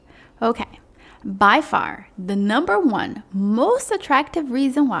Okay. By far, the number one most attractive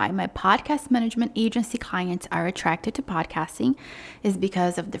reason why my podcast management agency clients are attracted to podcasting is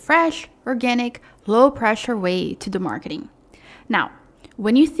because of the fresh, organic, low pressure way to do marketing. Now,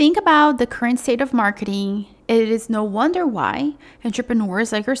 when you think about the current state of marketing, it is no wonder why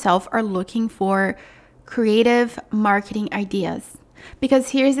entrepreneurs like yourself are looking for creative marketing ideas. Because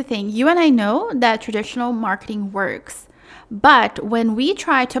here's the thing, you and I know that traditional marketing works. But when we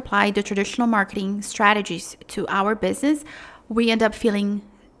try to apply the traditional marketing strategies to our business, we end up feeling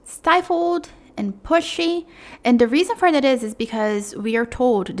stifled and pushy. And the reason for that is because we are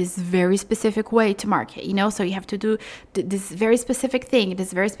told this very specific way to market, so you have to do this very specific thing,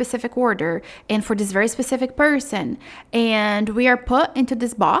 this very specific order, and for this very specific person. And we are put into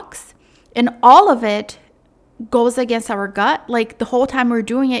this box, and all of it goes against our gut. Like the whole time we're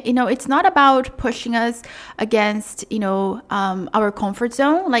doing it, it's not about pushing us against, our comfort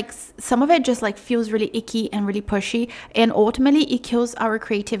zone. Like some of it just like feels really icky and really pushy, and ultimately it kills our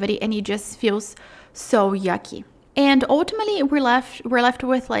creativity and it just feels so yucky. And ultimately we're left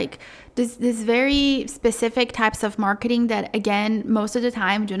with like this very specific types of marketing that, again, most of the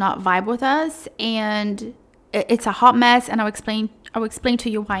time do not vibe with us, and it's a hot mess, and I'll explain to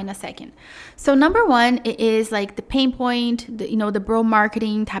you why in a second. So number one, it is like the pain point, the bro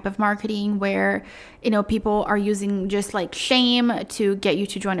marketing type of marketing where, people are using just like shame to get you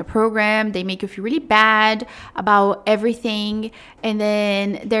to join a program. They make you feel really bad about everything. And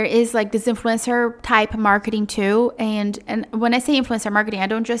then there is like this influencer type marketing too. And when I say influencer marketing, I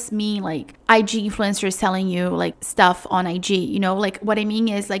don't just mean like IG influencers selling you like stuff on IG, like what I mean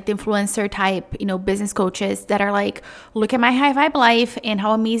is like the influencer type, business coaches that are like, look at my high vibe life and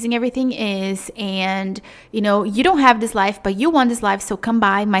how amazing everything is. And, you don't have this life, but you want this life. So come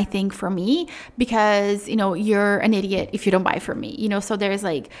buy my thing for me because, you're an idiot if you don't buy from me, so there's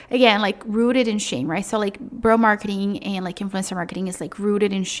like, again, like rooted in shame, right? So like bro marketing and like influencer marketing is like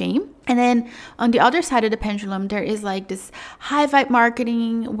rooted in shame. And then on the other side of the pendulum, there is like this high vibe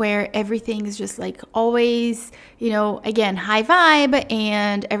marketing where everything is just like always, again, high vibe,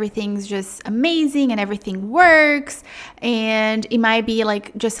 and everything's just amazing and everything works. And it might be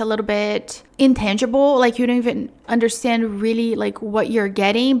like just a little bit intangible, like you don't even understand really like what you're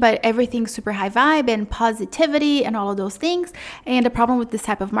getting, but everything's super high vibe and positivity and all of those things. And the problem with this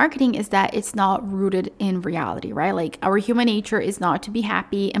type of marketing is that it's not rooted in reality, right? Like our human nature is not to be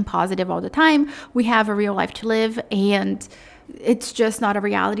happy and positive all the time. We have a real life to live, and it's just not a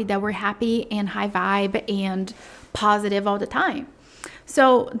reality that we're happy and high vibe and positive all the time.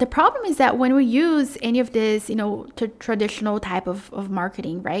 So the problem is that when we use any of this, traditional type of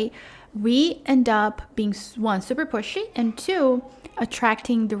marketing, right, we end up being, one, super pushy, and two,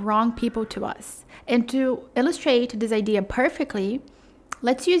 attracting the wrong people to us. And to illustrate this idea perfectly,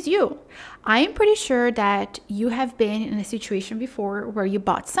 let's use you. I am pretty sure that you have been in a situation before where you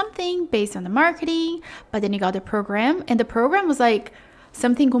bought something based on the marketing, but then you got the program, and the program was like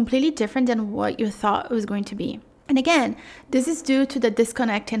something completely different than what you thought it was going to be. And again, this is due to the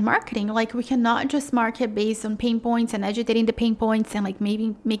disconnect in marketing. Like we cannot just market based on pain points and agitating the pain points and like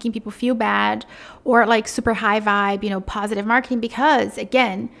maybe making people feel bad, or like super high vibe, positive marketing, because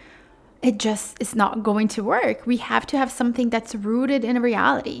again, it just is not going to work. We have to have something that's rooted in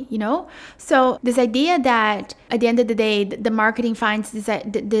reality, So this idea that at the end of the day, the marketing finds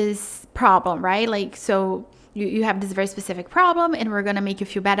this problem, right? Like, so you have this very specific problem and we're going to make you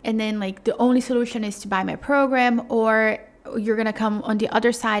feel bad. And then like the only solution is to buy my program, or you're going to come on the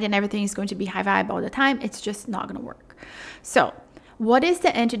other side and everything is going to be high vibe all the time. It's just not going to work. So what is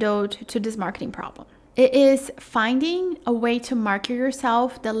the antidote to this marketing problem? It is finding a way to market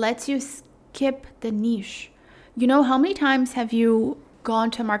yourself that lets you skip the niche. How many times have you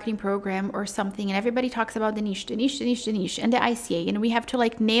gone to a marketing program or something and everybody talks about the niche and the ICA, and we have to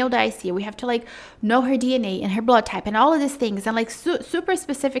like nail the ICA, we have to like know her DNA and her blood type and all of these things, and like super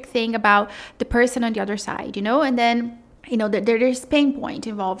specific thing about the person on the other side, and then there's pain point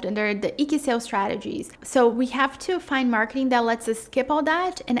involved, and there are the icky sales strategies. So we have to find marketing that lets us skip all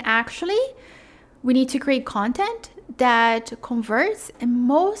that, and actually we need to create content that converts and,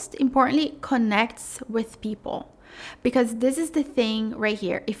 most importantly, connects with people. Because this is the thing right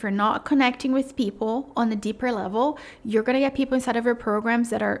here. If you're not connecting with people on a deeper level, you're going to get people inside of your programs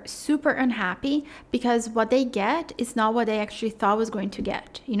that are super unhappy because what they get is not what they actually thought was going to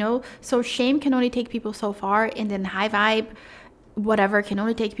get, So shame can only take people so far, and then high vibe, whatever, can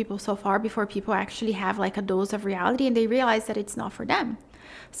only take people so far before people actually have like a dose of reality and they realize that it's not for them.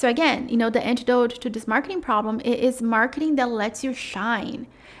 So again, the antidote to this marketing problem is marketing that lets you shine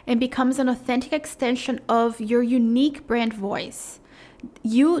and becomes an authentic extension of your unique brand voice.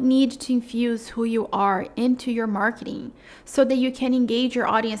 You need to infuse who you are into your marketing so that you can engage your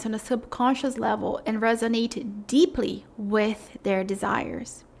audience on a subconscious level and resonate deeply with their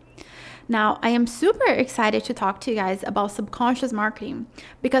desires. Now, I am super excited to talk to you guys about subconscious marketing,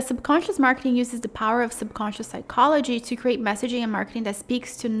 because subconscious marketing uses the power of subconscious psychology to create messaging and marketing that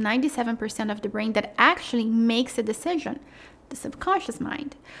speaks to 97% of the brain that actually makes a decision, the subconscious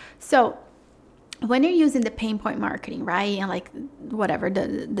mind. So when you're using the pain point marketing, right, and like whatever,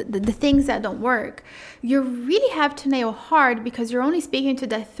 the things that don't work, you really have to nail hard, because you're only speaking to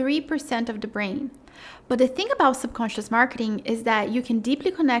that 3% of the brain. But the thing about subconscious marketing is that you can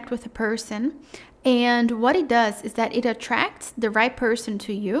deeply connect with a person, and what it does is that it attracts the right person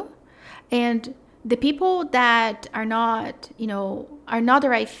to you, and the people that are not the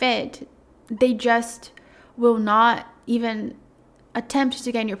right fit, they just will not even attempt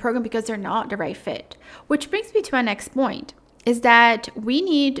to get in your program because they're not the right fit. Which brings me to my next point, is that we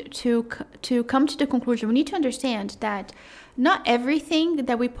need to come to the conclusion, we need to understand that not everything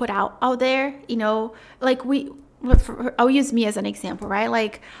that we put out there, like I'll use me as an example, right?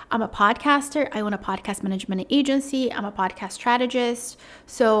 Like, I'm a podcaster, I own a podcast management agency, I'm a podcast strategist,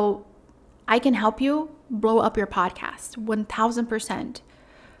 so I can help you blow up your podcast 1000%.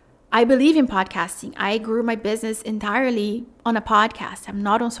 I believe in podcasting. I grew my business entirely on a podcast. I'm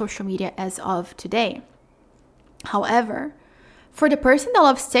not on social media as of today. However, for the person that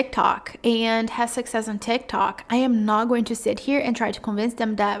loves TikTok and has success on TikTok, I am not going to sit here and try to convince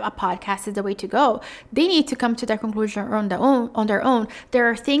them that a podcast is the way to go. They need to come to their conclusion on their own. There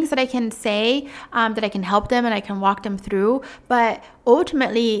are things that I can say, that I can help them and I can walk them through. But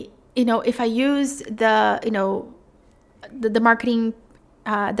ultimately, if I use the marketing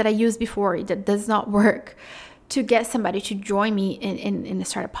that I used before that does not work to get somebody to join me in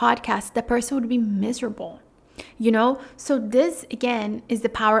start a podcast, that person would be miserable. So this again is the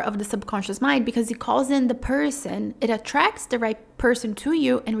power of the subconscious mind, because it calls in the person, it attracts the right person to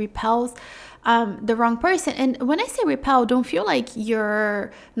you and repels the wrong person. And when I say repel, don't feel like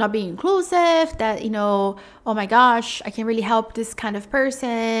you're not being inclusive, that oh my gosh, I can really help this kind of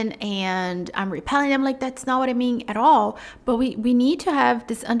person and I'm repelling them. Like, that's not what I mean at all. But we need to have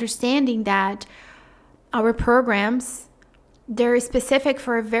this understanding that our programs, they're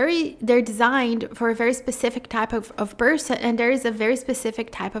designed for a very specific type of person, and there is a very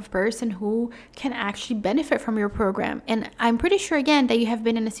specific type of person who can actually benefit from your program. And I'm pretty sure, again, that you have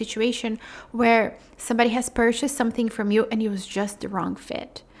been in a situation where somebody has purchased something from you and it was just the wrong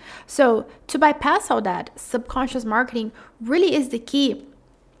fit. So to bypass all that, subconscious marketing really is the key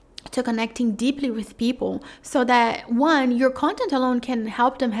to connecting deeply with people, so that one, your content alone can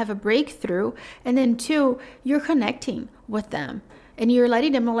help them have a breakthrough, and then two, you're connecting with them and you're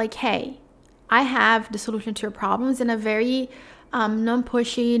letting them know, like, hey, I have the solution to your problems, in a very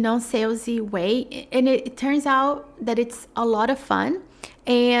non-pushy, non-salesy way. And it turns out that it's a lot of fun,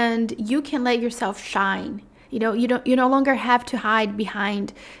 and you can let yourself shine. You no longer have to hide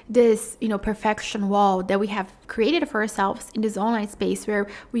behind this, perfection wall that we have created for ourselves in this online space, where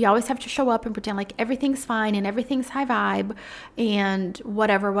we always have to show up and pretend like everything's fine and everything's high vibe and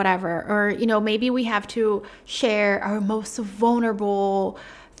whatever. Or, maybe we have to share our most vulnerable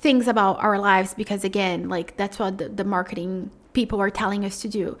things about our lives because, again, like, that's what the marketing people are telling us to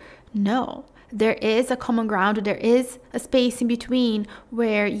do. No. There is a common ground, there is a space in between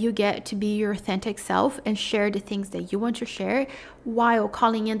where you get to be your authentic self and share the things that you want to share, while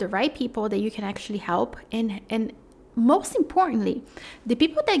calling in the right people that you can actually help. And most importantly, the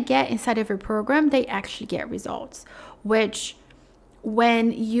people that get inside of your program, they actually get results, which,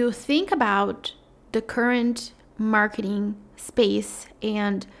 when you think about the current marketing space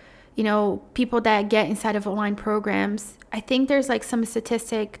and people that get inside of online programs, I think there's like some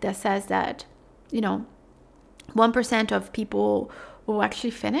statistic that says that 1% of people will actually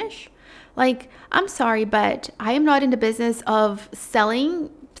finish. Like, I'm sorry, but I am not in the business of selling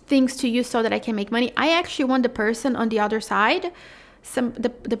things to you so that I can make money. I actually want the person on the other side,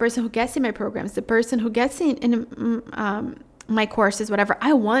 the person who gets in my programs, the person who gets in my courses, whatever.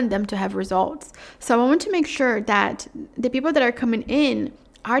 I want them to have results. So I want to make sure that the people that are coming in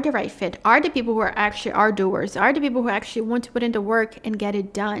are the right fit, are the people who are actually are doers, are the people who actually want to put in the work and get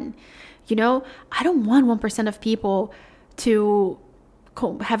it done. I don't want 1% of people to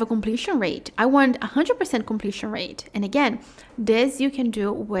have a completion rate. I want 100% completion rate. And again, this you can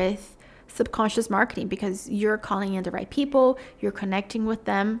do with subconscious marketing, because you're calling in the right people, you're connecting with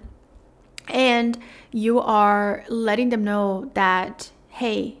them, and you are letting them know that,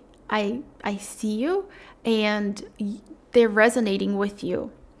 hey, I see you, and they're resonating with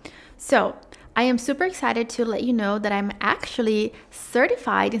you. So I am super excited to let you know that I'm actually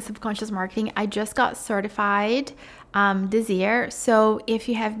certified in subconscious marketing. I just got certified this year. So if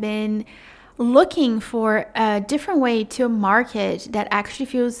you have been looking for a different way to market that actually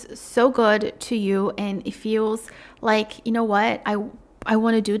feels so good to you, and it feels like, you know what, I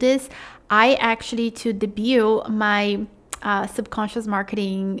want to do this, I actually, to debut my subconscious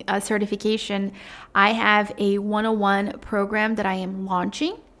marketing certification, I have a 101 program that I am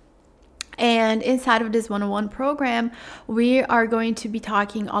launching. And inside of this 101 program, we are going to be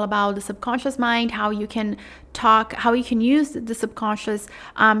talking all about the subconscious mind, how you can use the subconscious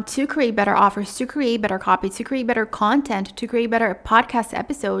to create better offers, to create better copy, to create better content, to create better podcast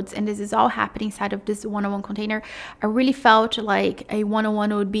episodes. And this is all happening inside of this 101 container. I really felt like a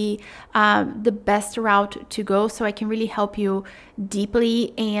 101 would be the best route to go, so I can really help you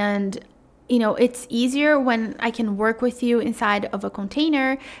deeply. And it's easier when I can work with you inside of a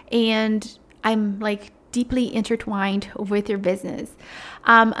container and I'm like deeply intertwined with your business.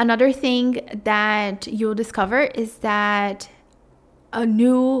 Another thing that you'll discover is that a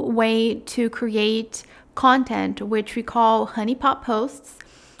new way to create content, which we call honeypot posts.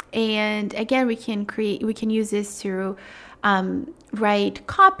 And again, we can use this to write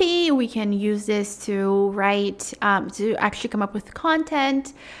copy. We can use this to write, to actually come up with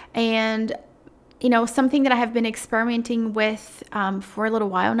content. And, something that I have been experimenting with for a little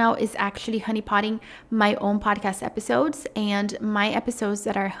while now is actually honeypotting my own podcast episodes. And my episodes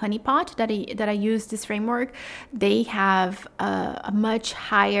that are honeypot, that I use this framework, they have a much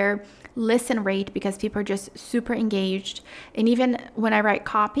higher listen rate because people are just super engaged. And even when I write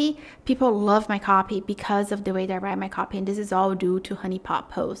copy, people love my copy because of the way that I write my copy. And this is all due to honeypot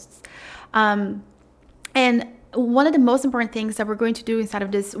posts. And one of the most important things that we're going to do inside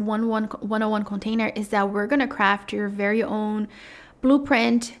of this 101 container is that we're going to craft your very own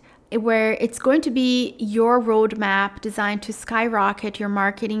blueprint, where it's going to be your roadmap designed to skyrocket your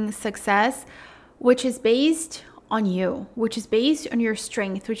marketing success, which is based on you, which is based on your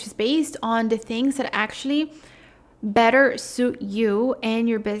strength, which is based on the things that actually better suit you and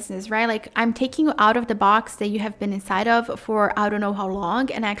your business, right? Like, I'm taking you out of the box that you have been inside of for I don't know how long,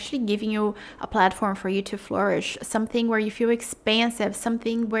 and actually giving you a platform for you to flourish, something where you feel expansive,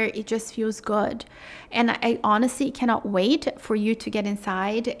 something where it just feels good. And I honestly cannot wait for you to get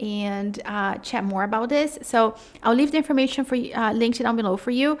inside and chat more about this. So I'll leave the information for you, linked down below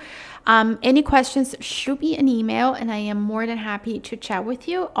for you. Any questions, shoot me an email and I am more than happy to chat with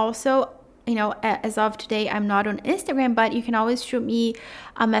you. Also, as of today, I'm not on Instagram, but you can always shoot me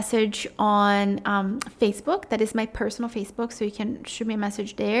a message on Facebook. That is my personal Facebook. So you can shoot me a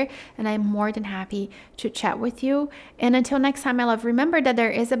message there and I'm more than happy to chat with you. And until next time, my love, remember that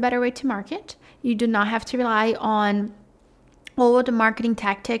there is a better way to market. You do not have to rely on all the marketing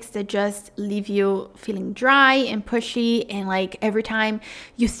tactics that just leave you feeling dry and pushy. And like every time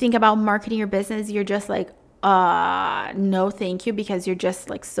you think about marketing your business, you're just like, no thank you, because you're just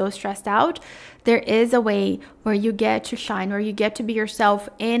like so stressed out. There is a way where you get to shine, where you get to be yourself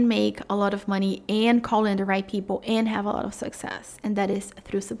and make a lot of money and call in the right people and have a lot of success. And that is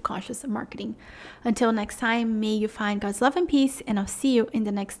through subconscious marketing. Until next time, may you find God's love and peace, and I'll see you in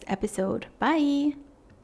the next episode. Bye.